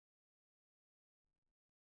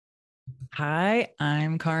Hi,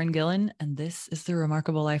 I'm Karin Gillen, and this is the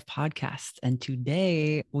Remarkable Life podcast. And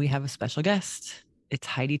today we have a special guest. It's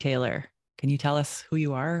Heidi Taylor. Can you tell us who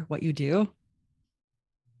you are, what you do?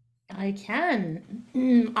 I can.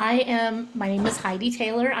 My name is Heidi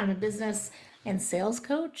Taylor. I'm a business and sales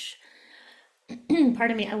coach.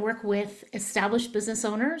 Pardon me. I work with established business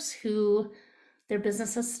owners who their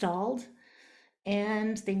business has stalled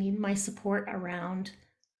and they need my support around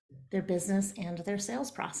their business and their sales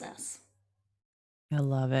process. I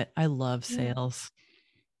love it. I love Yeah, sales.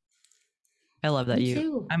 I love that me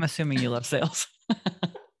too. I'm assuming you love sales.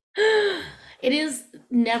 It is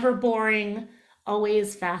never boring,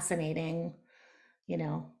 always fascinating. You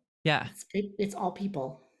know, Yeah, it's all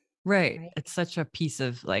people, right. right? It's such a piece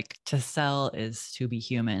of like to sell is to be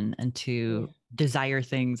human and Yeah. to desire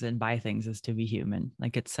things and buy things is to be human.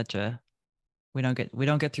 Like it's such a we don't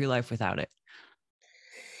get through life without it.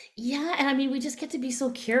 Yeah, and I mean, we just get to be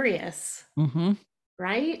so curious, Mm-hmm.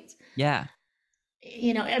 right? Yeah.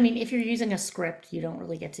 I mean, if you're using a script, you don't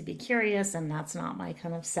really get to be curious, and that's not my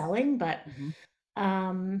kind of selling, but Mm-hmm.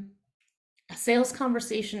 um, a sales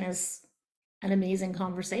conversation is an amazing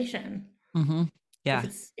conversation Mm-hmm. if Yeah.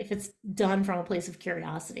 it's done from a place of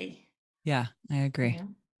curiosity, Yeah. I you agree. know?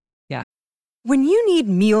 Yeah. When you need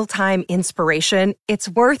mealtime inspiration, it's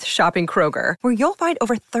worth shopping Kroger, where you'll find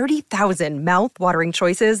over 30,000 mouthwatering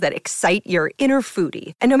choices that excite your inner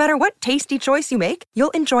foodie. And no matter what tasty choice you make,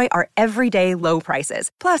 you'll enjoy our everyday low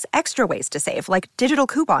prices, plus extra ways to save, like digital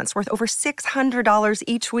coupons worth over $600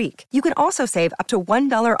 each week. You can also save up to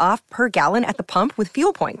 $1 off per gallon at the pump with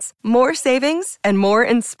fuel points. More savings and more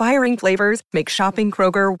inspiring flavors make shopping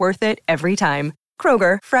Kroger worth it every time.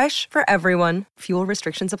 Kroger, fresh for everyone. Fuel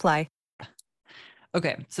restrictions apply.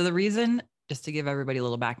 Okay. So the reason, just to give everybody a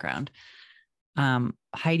little background,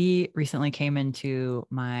 Heidi recently came into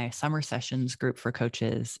my summer sessions group for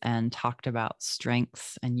coaches and talked about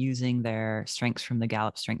strengths and using their strengths from the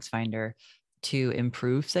Gallup Strengths Finder to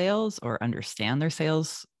improve sales or understand their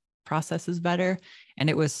sales processes better. And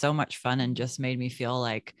it was so much fun and just made me feel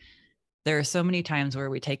like there are so many times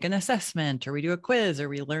where we take an assessment or we do a quiz or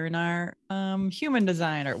we learn our human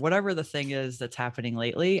design or whatever the thing is that's happening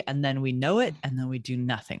lately. And then we know it and then we do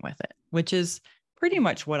nothing with it, which is pretty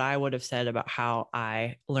much what I would have said about how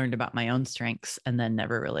I learned about my own strengths and then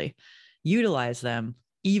never really utilize them,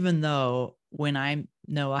 even though when I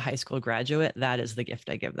know a high school graduate, that is the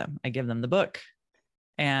gift I give them. I give them the book.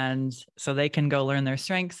 And so they can go learn their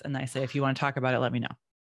strengths. And I say, if you want to talk about it, let me know.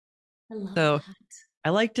 I love So that. I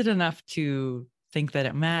liked it enough to think that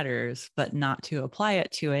it matters, but not to apply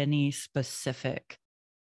it to any specific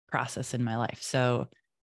process in my life. So,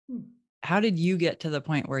 Hmm. how did you get to the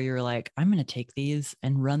point where you're like, I'm going to take these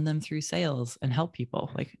and run them through sales and help people?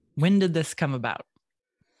 Like, when did this come about?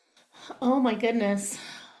 Oh my goodness.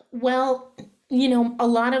 Well, a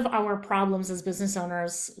lot of our problems as business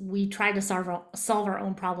owners, we try to solve our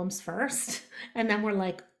own problems first, and then we're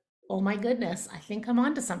like, "Oh my goodness, I think I'm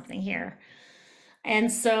onto something here."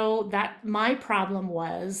 And so that my problem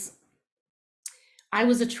was I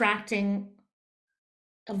was attracting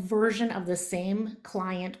a version of the same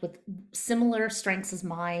client with similar strengths as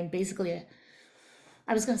mine, basically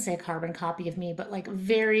I was going to say a carbon copy of me, but like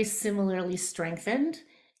very similarly strengthened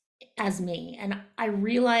as me. And I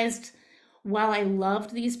realized while I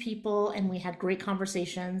loved these people and we had great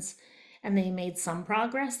conversations and they made some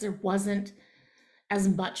progress, there wasn't as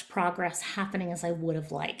much progress happening as I would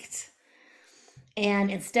have liked.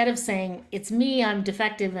 And instead of saying, it's me, I'm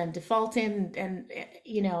defective and defaulting, and,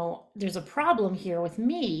 there's a problem here with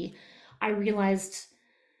me, I realized,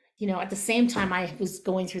 at the same time I was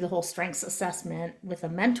going through the whole strengths assessment with a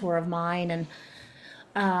mentor of mine and,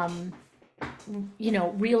 um,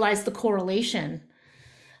 realized the correlation.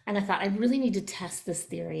 And I thought, I really need to test this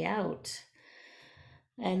theory out.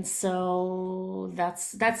 And so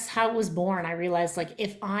that's how it was born. I realized like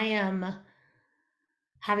if I am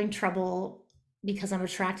having trouble because I'm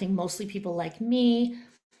attracting mostly people like me,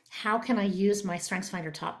 how can I use my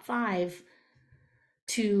StrengthsFinder top 5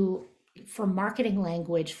 to for marketing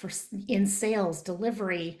language for in sales,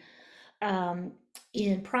 delivery, um,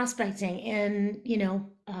 in prospecting, in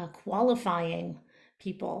qualifying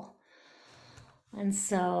people. And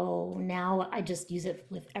so now I just use it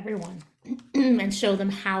with everyone and show them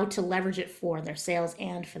how to leverage it for their sales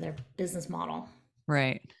and for their business model.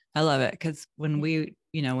 Right. I love it because when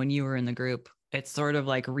Yeah. when you were in the group, it sort of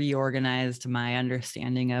like reorganized my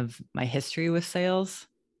understanding of my history with sales,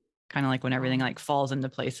 kind of like when everything like falls into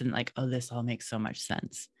place and like, oh, this all makes so much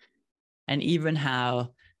sense. And even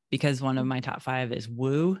how, because one of my top 5 is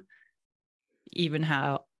woo, even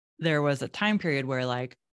how there was a time period where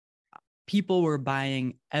like people were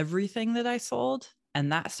buying everything that I sold.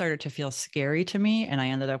 And that started to feel scary to me. And I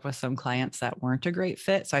ended up with some clients that weren't a great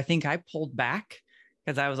fit. So I think I pulled back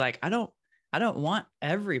because I was like, I don't want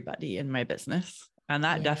everybody in my business. And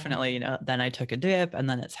that Yeah. definitely, then I took a dip. And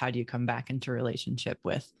then it's how do you come back into relationship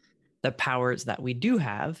with the powers that we do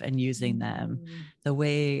have and using them Mm, the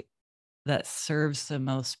way that serves the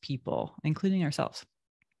most people, including ourselves.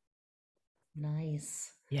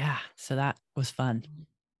 nice. Yeah. So that was fun.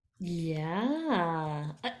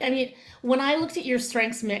 Yeah. I mean, when I looked at your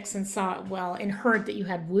strengths mix and saw it well and heard that you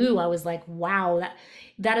had woo, I was like, wow,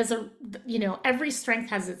 that is every strength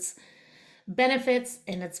has its benefits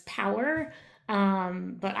and its power.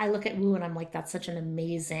 But I look at woo and I'm like, that's such an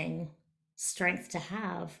amazing strength to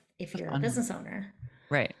have if The you're a fun one. business owner,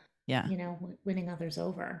 Right. Yeah. winning others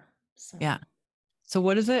over. Yeah. So, So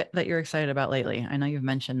what is it that you're excited about lately? I know you've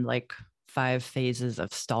mentioned like 5 phases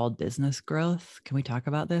of stalled business growth. Can we talk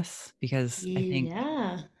about this? Because I think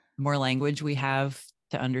yeah. the more language we have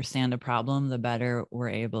to understand a problem, the better we're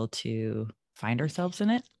able to find ourselves in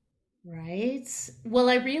it. Right. Well,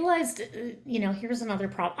 I realized, here's another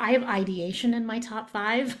problem. I have ideation in my top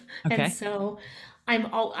five, and Okay. so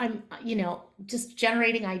I'm just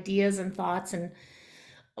generating ideas and thoughts. And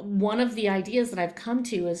one of the ideas that I've come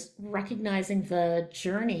to is recognizing the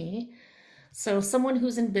journey. So someone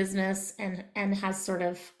who's in business and has sort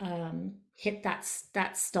of hit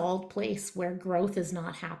that stalled place where growth is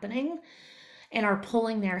not happening and are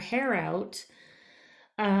pulling their hair out.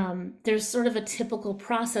 There's sort of a typical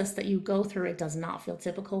process that you go through. It does not feel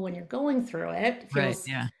typical when you're going through it. It Right. feels,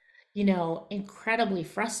 Yeah. incredibly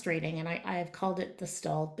frustrating. And I have called it the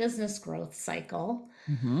stalled business growth cycle.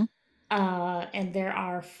 Mm-hmm. And there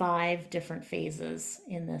are 5 different phases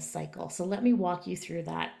in this cycle. So let me walk you through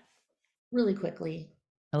that really quickly.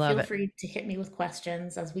 I love Feel it. free to hit me with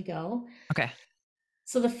questions as we go. Okay.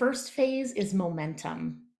 So the first phase is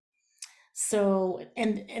momentum. So,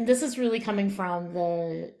 and this is really coming from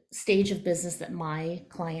the stage of business that my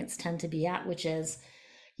clients tend to be at, which is,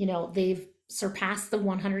 they've surpassed the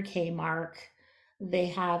 100K mark. They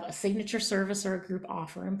have a signature service or a group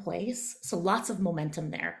offer in place. So lots of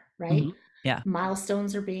momentum there, Mm-hmm. right? Yeah.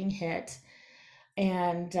 Milestones are being hit.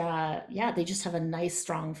 And yeah, they just have a nice,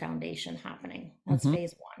 strong foundation happening. That's Mm-hmm.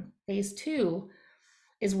 phase one. Phase two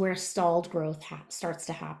is where stalled growth starts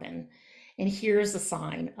to happen. And here's a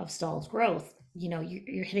sign of stalled growth.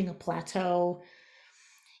 You're hitting a plateau.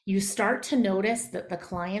 You start to notice that the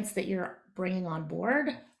clients that you're bringing on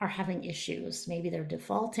board are having issues. Maybe they're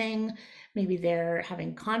defaulting, maybe they're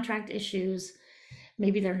having contract issues,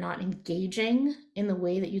 maybe they're not engaging in the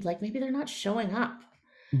way that you'd like, maybe they're not showing up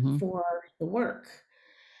Mm-hmm. for the work.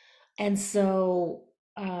 And so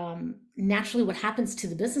naturally, what happens to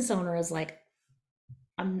the business owner is like,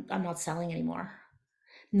 I'm not selling anymore.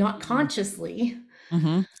 Not consciously.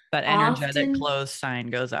 Mm-hmm. That energetic Often, close sign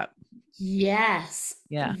goes up. yes,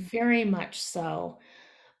 Yeah. very much so.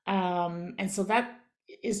 And so that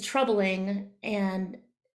is troubling. And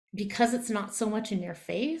because it's not so much in your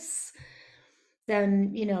face,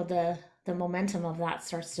 then the momentum of that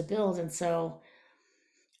starts to build. And so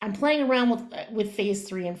I'm playing around with phase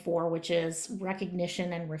 3 and 4, which is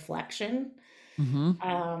recognition and reflection. Mm-hmm.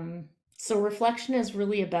 Um, so reflection is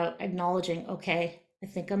really about acknowledging, okay, I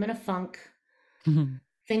think I'm in a funk.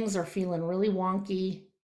 Things are feeling really wonky.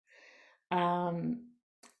 Um,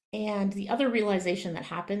 and the other realization that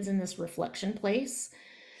happens in this reflection place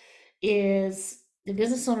is the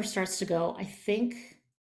business owner starts to go, I think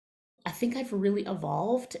I've really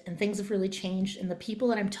evolved and things have really changed. And the people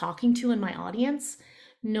that I'm talking to in my audience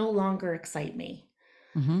no longer excite me.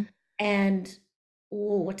 Mm-hmm. And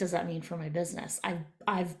what does that mean for my business?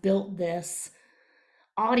 I've built this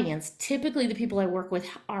audience. Typically, the people I work with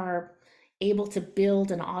are able to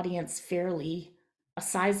build an audience fairly, a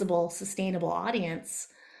sizable, sustainable audience,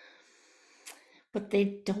 but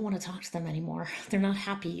they don't want to talk to them anymore. They're not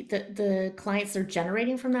happy. The clients they're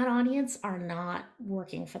generating from that audience are not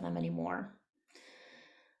working for them anymore.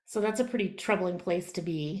 So that's a pretty troubling place to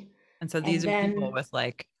be. And so these And are people then, with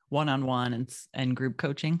like one-on-one and group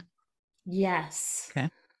coaching. yes, Okay.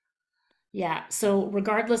 yeah. So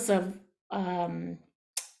regardless of um,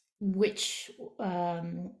 which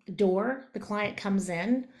door the client comes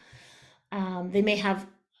in, they may have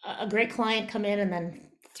a great client come in and then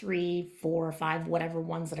 3, 4, 5, whatever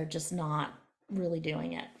ones that are just not really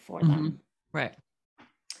doing it for Mm-hmm. them. Right.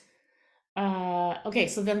 Okay,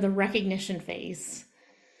 so then the recognition phase.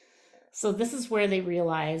 So this is where they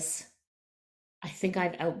realize, I think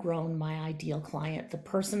I've outgrown my ideal client, the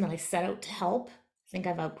person that I set out to help. I think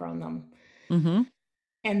I've outgrown them. Mm-hmm.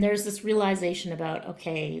 And there's this realization about,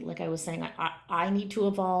 okay, like I was saying, I need to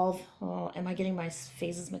evolve. Oh, am I getting my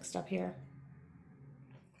phases mixed up here?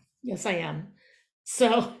 Yes, I am.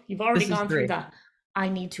 So you've already This is gone through three. the I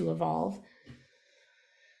need to evolve.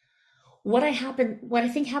 What I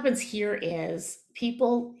think happens here is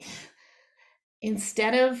people,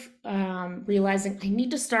 instead of realizing I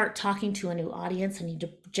need to start talking to a new audience, I need to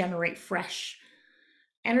generate fresh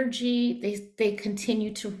energy, they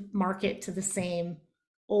continue to market to the same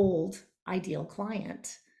old ideal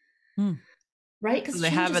client, Hmm. right? So Because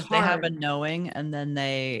change is they have a hard. knowing, and then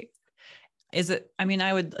is it, I mean,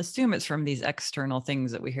 I would assume it's from these external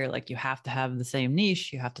things that we hear, like you have to have the same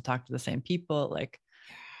niche, you have to talk to the same people. Like,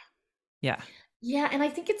 yeah. Yeah, and I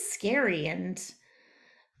think it's scary. And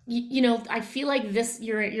I feel like this,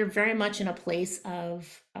 you're very much in a place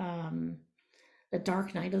of the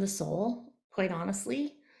dark night of the soul, quite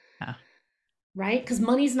honestly, Yeah. right? Because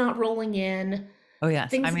money's not rolling in, Oh yes. I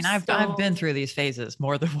things have mean, I've been stalled, through these phases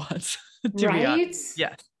more than once, to be honest. right?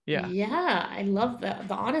 Yes. Yeah. Yeah, I love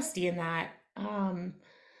the honesty in that.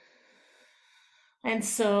 And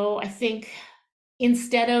so I think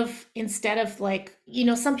instead of like,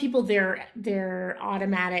 some people, their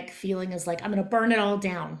automatic feeling is like, I'm going to burn it all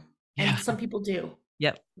down. And Yeah. some people do,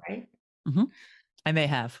 Yep. right? Hmm. I may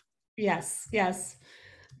have. Yes, yes.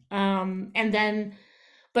 And then,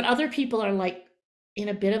 but other people are like in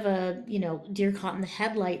a bit of a, deer caught in the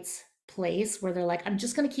headlights place where they're like, I'm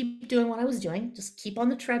just going to keep doing what I was doing, just keep on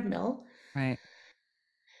the treadmill. Right.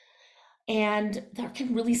 And that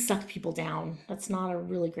can really suck people down. That's not a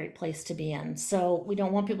really great place to be in. So we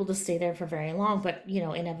don't want people to stay there for very long, but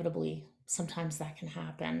inevitably sometimes that can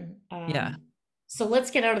happen. Yeah. So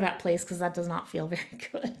let's get out of that place because that does not feel very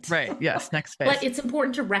good. Right. Yes. Next But phase. it's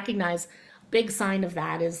important to recognize big sign of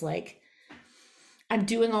that is like I'm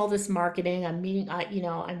doing all this marketing, I'm meeting,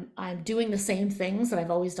 I'm doing the same things that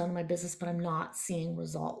I've always done in my business, but I'm not seeing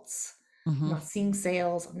results. I'm Hmm. not seeing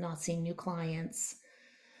sales, I'm not seeing new clients.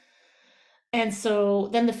 And so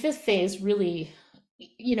then the fifth phase really,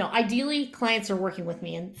 ideally clients are working with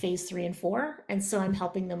me in phase 3 and 4. And so I'm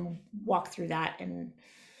helping them walk through that, and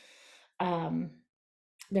um,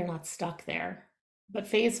 they're not stuck there. But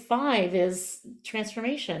phase 5 is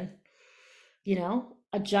transformation,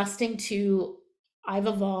 adjusting to I've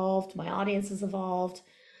evolved, my audience has evolved.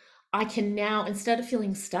 I can now, instead of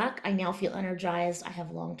feeling stuck, I now feel energized. I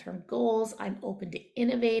have long term goals. I'm open to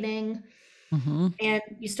innovating. Hmm. And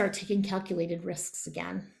you start taking calculated risks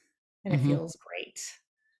again, and it Hmm. feels great.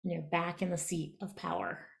 And you're back in the seat of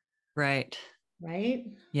power, Right. right?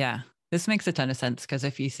 Yeah. This makes a ton of sense because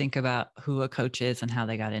if you think about who a coach is and how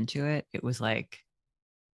they got into it, it was like,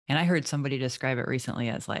 and I heard somebody describe it recently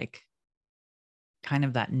as like kind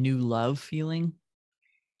of that new love feeling,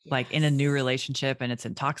 like in a new Yes. relationship, and it's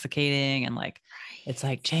intoxicating, and like it's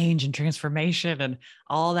like Right. change and transformation and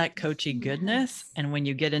all that coachy goodness. Yes. And when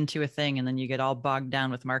you get into a thing and then you get all bogged down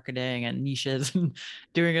with marketing and niches and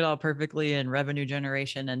doing it all perfectly and revenue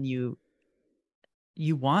generation, and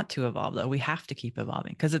you want to evolve, though. We have to keep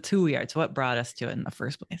evolving because it's who we are. It's what brought us to it in the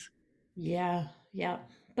first place. Yeah. Yeah.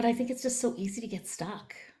 But I think it's just so easy to get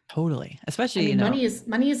stuck. Totally. I Especially, mean, money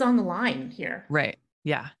is on the line here. right.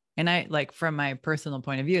 Yeah. And I like, from my personal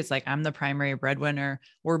point of view, it's like I'm the primary breadwinner.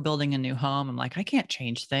 We're building a new home. I'm like, I can't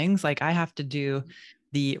change things. Like I have to do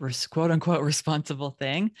the quote unquote responsible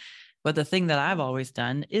thing. But the thing that I've always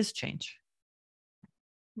done is change.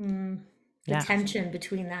 Mm, the Yeah. tension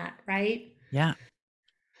between that, right? Yeah.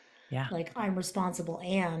 Yeah. Like I'm responsible,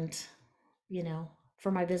 and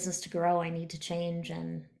for my business to grow, I need to change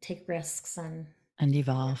and take risks. And And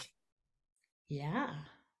evolve. yeah.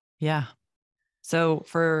 Yeah. So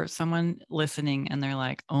for someone listening and they're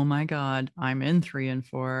like, oh my God, I'm in 3 and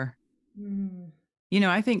 4. Mm,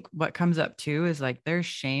 I think what comes up too is like there's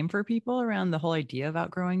shame for people around the whole idea of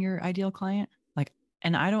outgrowing your ideal client. Like,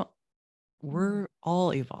 and I don't, mm. we're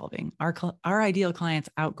all evolving. Our ideal clients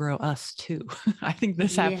outgrow us too. I think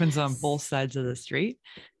this happens on both Yes. sides of the street.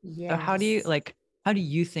 So Yes. how do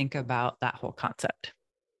you think about that whole concept?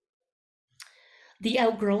 The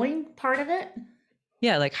outgrowing part of it?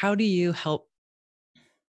 Yeah. Like, how do you help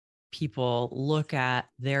people look at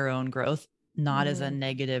their own growth, not as a Mm,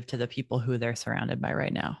 negative to the people who they're surrounded by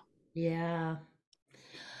right now? yeah.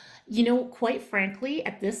 Quite frankly,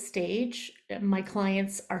 at this stage, my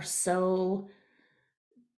clients are so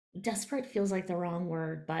desperate, feels like the wrong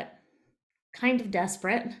word, but kind of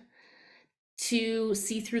desperate to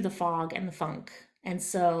see through the fog and the funk. And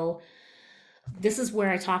so this is where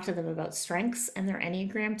I talk to them about strengths and their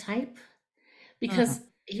Enneagram type. Uh, Because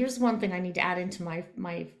here's one thing I need to add into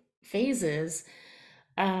my phases,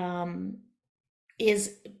 um,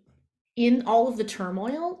 is in all of the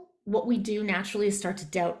turmoil, what we do naturally is start to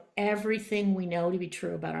doubt everything we know to be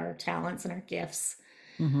true about our talents and our gifts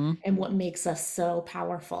Mm-hmm. and what makes us so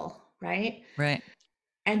powerful, right? Right.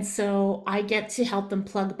 And so I get to help them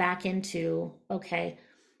plug back into, okay,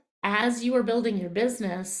 as you are building your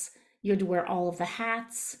business, you had to wear all of the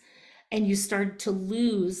hats and you start to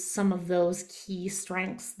lose some of those key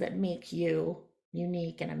strengths that make you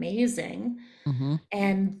unique and amazing Mm-hmm.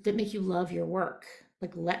 and that make you love your work.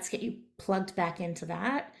 Like, let's get you plugged back into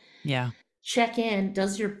that. Yeah. Check in,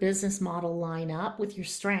 does your business model line up with your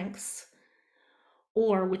strengths?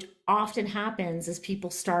 Or, which often happens, is people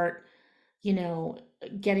start, you know,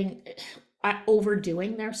 getting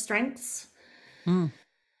overdoing their strengths. Mm.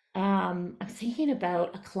 I'm thinking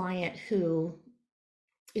about a client who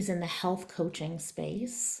is in the health coaching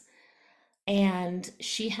space, and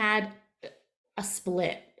she had a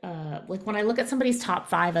split. Like when I look at somebody's top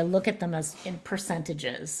five, I look at them as in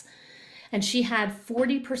percentages. And she had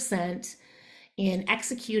 40% in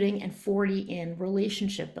executing and 40 in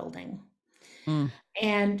relationship building. Mm.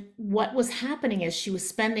 And what was happening is she was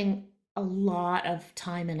spending a lot of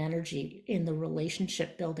time and energy in the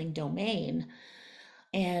relationship building domain,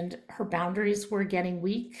 and her boundaries were getting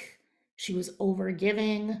weak. She was over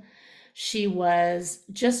giving. She was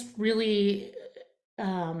just really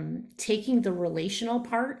taking the relational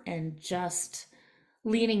part and just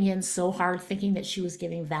leaning in so hard, thinking that she was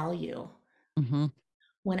giving value. Mm-hmm.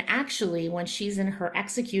 When actually, when she's in her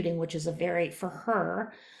executing, which is a very, for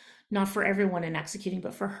her, not for everyone in executing,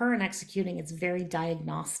 but for her in executing, it's very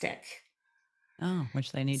diagnostic. Oh,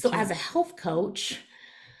 which they need So, too. as a health coach,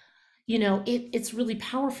 it's really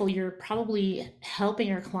powerful. You're probably helping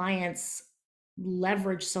your clients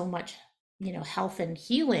leverage so much, health and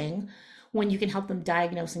healing when you can help them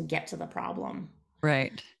diagnose and get to the problem.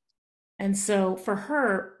 Right. And so for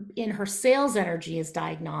her, in her sales energy is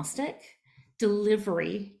diagnostic,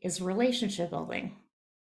 delivery is relationship building,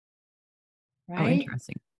 Oh, right?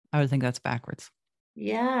 interesting. I would think that's backwards.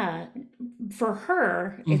 Yeah. For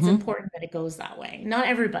her, it's Mm-hmm. important that it goes that way. Not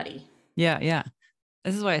everybody. Yeah. Yeah.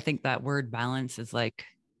 This is why I think that word balance is like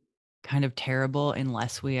kind of terrible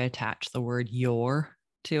unless we attach the word your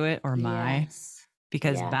to it or my, Yes.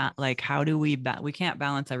 because Yeah. like how do we can't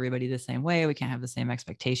balance everybody the same way. We can't have the same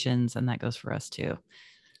expectations. And that goes for us too.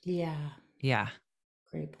 Yeah. Yeah.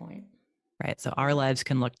 Great point. Right. So our Yeah. lives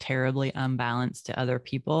can look terribly unbalanced to other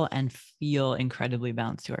people and feel incredibly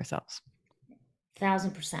balanced to ourselves.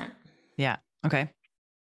 1000%. Yeah. Okay.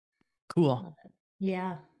 Cool. Love it.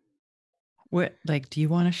 Yeah. What, like, do you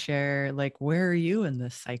want to share, like, where are you in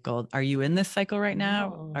this cycle? Are you in this cycle right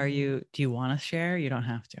now? Oh. Do you want to share? You don't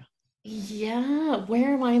have to. Yeah,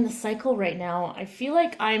 where am I in the cycle right now? I feel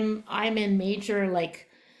like I'm in major like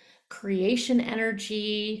creation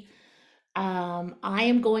energy. I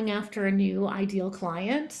am going after a new ideal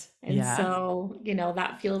client. And Yeah. so,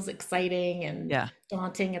 that feels exciting and Yeah.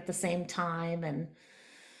 daunting at the same time. And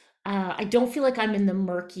I don't feel like I'm in the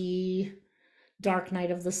murky, dark night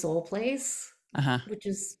of the soul place, Uh-huh. which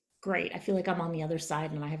is great. I feel like I'm on the other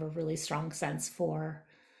side and I have a really strong sense for,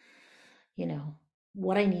 you know,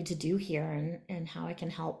 what I need to do here and how I can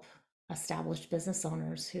help established business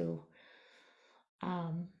owners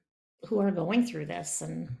um, who are going through this.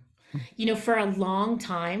 And, for a long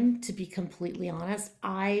time, to be completely honest,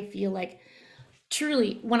 I feel like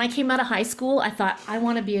truly when I came out of high school, I thought I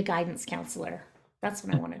want to be a guidance counselor. That's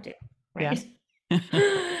what I want to do. Yeah. Right.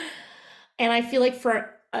 And I feel like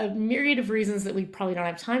for a myriad of reasons that we probably don't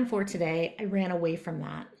have time for today, I ran away from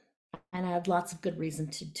that. And I had lots of good reason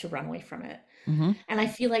to run away from it. Hmm. And I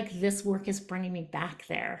feel like this work is bringing me back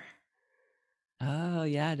there, Oh,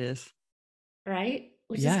 yeah, it is. right?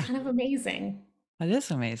 Which is Yeah, kind of amazing. it is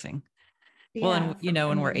amazing. Well, and Yeah,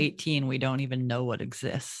 when for we're me. 18, we don't even know what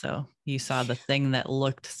exists. So you saw the thing that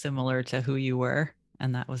looked similar to who you were,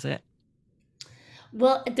 and that was it.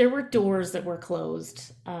 Well, there were doors that were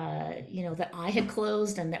closed, that I had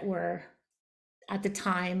closed and that were at the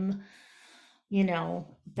time,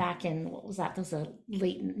 back in what was that? Those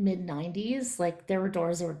late mid 90s. Like there were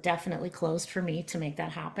doors that were definitely closed for me to make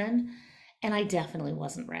that happen. And I definitely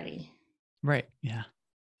wasn't ready. Right. Yeah,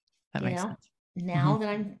 that You makes know, sense. Hmm. now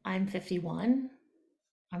that I'm 51,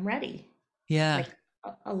 I'm ready. Yeah.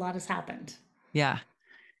 Like a lot has happened. Yeah.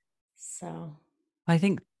 So, I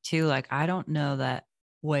think too, like, I don't know that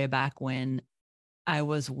way back when I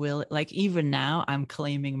was willing, like, even now, I'm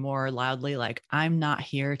claiming more loudly, like, I'm not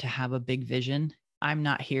here to have a big vision. I'm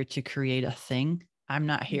not here to create a thing. I'm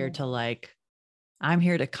not here yeah. to, like, I'm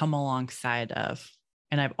here to come alongside of,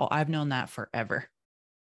 and I've known that forever.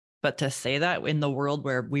 But to say that in the world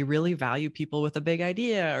where we really value people with a big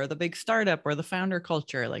idea or the big startup or the founder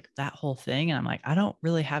culture, like that whole thing. And I'm like, I don't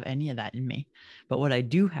really have any of that in me. But what I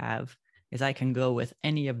do have is I can go with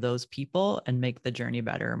any of those people and make the journey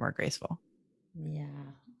better and more graceful. Yeah.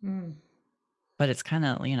 Mm. But it's kind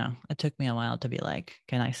of, it took me a while to be like,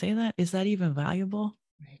 can I say that? Is that even valuable?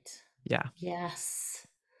 Right. Yeah. Yes.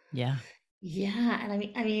 Yeah. Yeah.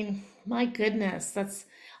 And I mean, my goodness,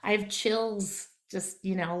 I have chills just,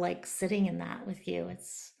 like sitting in that with you.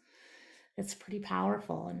 It's pretty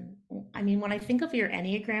powerful. And I mean, when I think of your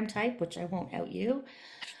Enneagram type, which I won't out you,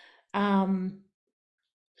 um,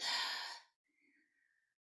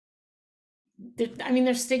 I mean,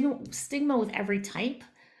 there's stigma with every type,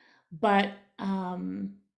 but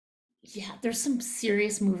yeah, there's some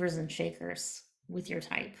serious movers and shakers with your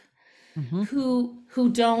type Mm-hmm. who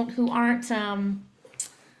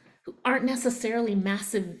aren't necessarily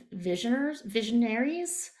massive visioners,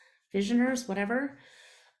 whatever.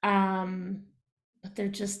 Um, but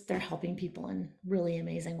they're helping people in really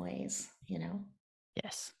amazing ways.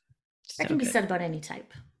 Yes. That So can be good. said about any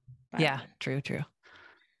type, but Yeah. True.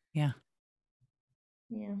 Yeah.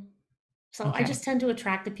 yeah. So I Okay. just tend to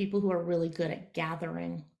attract the people who are really good at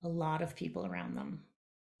gathering a lot of people around them.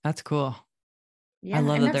 That's cool. I Yeah,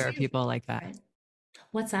 love and that that's there are you, people like that. right?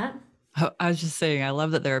 What's that? Oh, I was just saying, I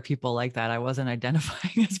love that there are people like that. I wasn't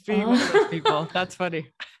identifying as being one of those Oh, people. That's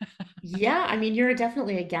funny. yeah. I mean, you're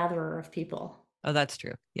definitely a gatherer of people. Oh, that's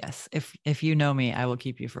true. Yes. If you know me, I will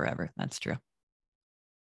keep you forever. That's true.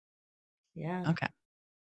 Yeah. Okay.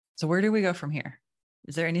 So where do we go from here?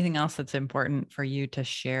 Is there anything else that's important for you to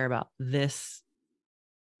share about this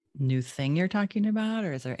new thing you're talking about?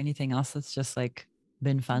 Or is there anything else that's just like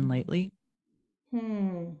been fun lately?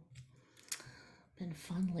 Hmm. Been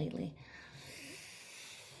fun lately.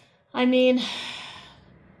 I mean,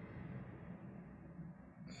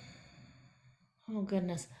 oh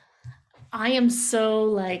goodness. I am so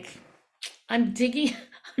like I'm digging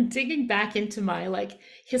I'm digging back into my like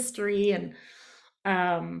history, and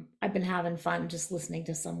I've been having fun just listening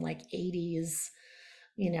to some like 80s,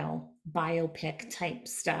 biopic type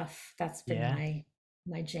stuff. That's been Yeah,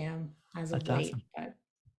 my jam as of that's late. awesome. But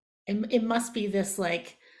it must be this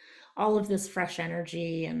like all of this fresh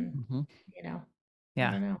energy, and Hmm. you know, I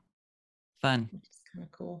Yeah, don't know, fun. which is kind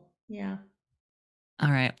of cool. Yeah.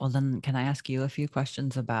 All right. Well, then can I ask you a few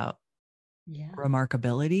questions about Yeah.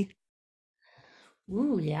 remarkability?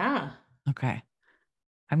 Ooh, yeah. Okay.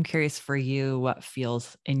 I'm curious for you what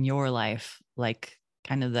feels in your life like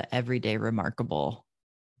kind of the everyday remarkable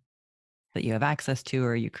that you have access to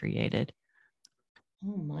or you created.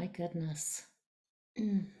 Oh my goodness.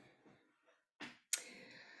 Mm.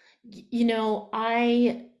 You know,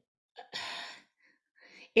 I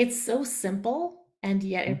it's so simple, and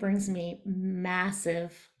yet it brings me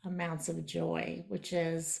massive amounts of joy, which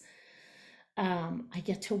is I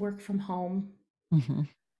get to work from home. Mm-hmm.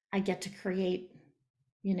 I get to create,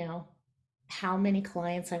 you know, how many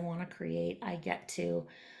clients I want to create. I get to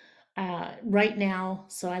right now,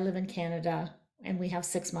 so I live in Canada and we have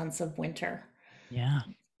 6 months of winter. Yeah.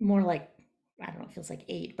 More like, I don't know, it feels like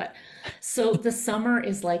eight, but so the summer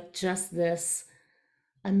is like just this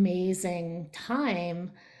amazing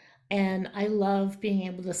time. And I love being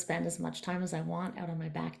able to spend as much time as I want out on my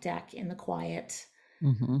back deck in the quiet,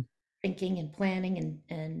 Mm-hmm. thinking and planning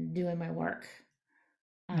and doing my work.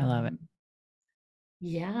 I love it. Um,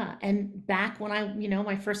 yeah. And back when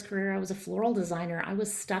my first career, I was a floral designer. I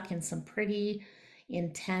was stuck in some pretty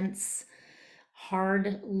intense,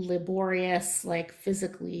 hard, laborious, like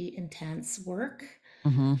physically intense work.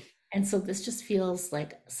 Mm-hmm. And so this just feels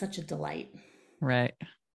like such a delight Right.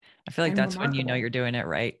 I feel like and that's when you know remarkable. you're doing it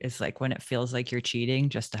right. Is like when it feels like you're cheating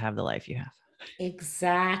just to have the life you have.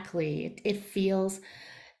 Exactly. It feels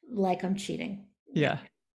like I'm cheating. Yeah. Yeah.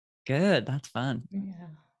 Good. That's fun. Yeah.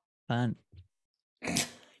 Fun.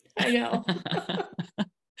 I know.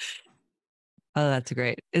 Oh, that's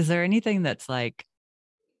great. Is there anything that's like,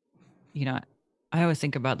 you know, I always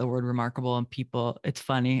think about the word remarkable and people, it's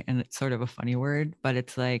funny and it's sort of a funny word, but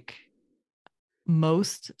it's like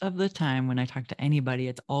most of the time when I talk to anybody,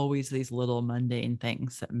 it's always these little mundane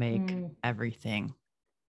things that make Mm, everything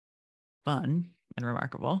fun and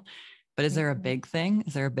remarkable. But is there a mhm. big thing?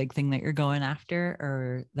 Is there a big thing that you're going after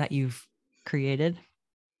or that you've created?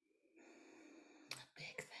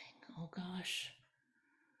 Big thing. Oh gosh.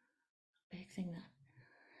 Big thing that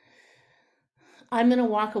I'm gonna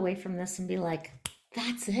walk away from this and be like,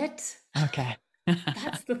 that's it? Okay.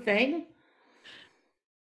 That's the thing?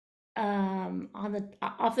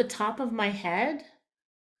 Off the top of my head,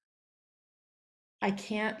 I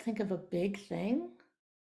can't think of a big thing.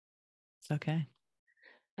 It's okay.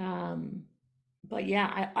 Um, but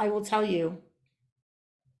yeah, I will tell you,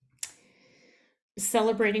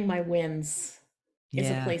 celebrating my wins is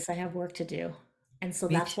a Yeah, place I have work to do. And so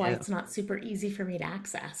me that's why too. it's not super easy for me to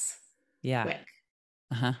access Yeah. quick,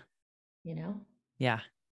 Uh-huh. you know? Yeah. So,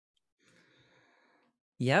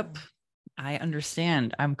 Yep. I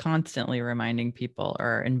understand. I'm constantly reminding people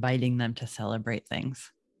or inviting them to celebrate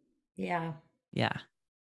things. yeah, Yeah.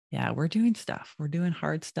 Yeah. We're doing stuff. We're doing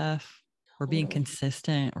hard stuff. We're being totally.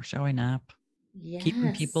 consistent. We're showing up,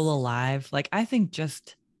 keeping people Yes, alive. Like, I think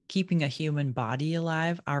just keeping a human body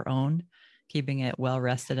alive, our own, keeping it well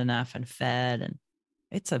rested enough and fed, and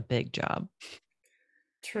it's a big job.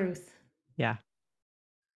 truth. Yeah.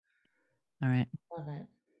 All right. Love it.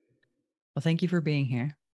 Well, thank you for being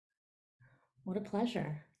here. What a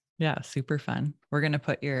pleasure. Yeah, super fun. We're going to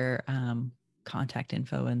put your contact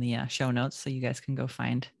info in the show notes so you guys can go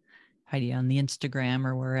find Heidi on the Instagram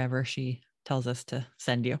or wherever she tells us to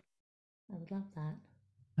send you. I would love that.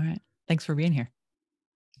 All right. Thanks for being here.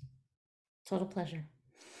 Total pleasure.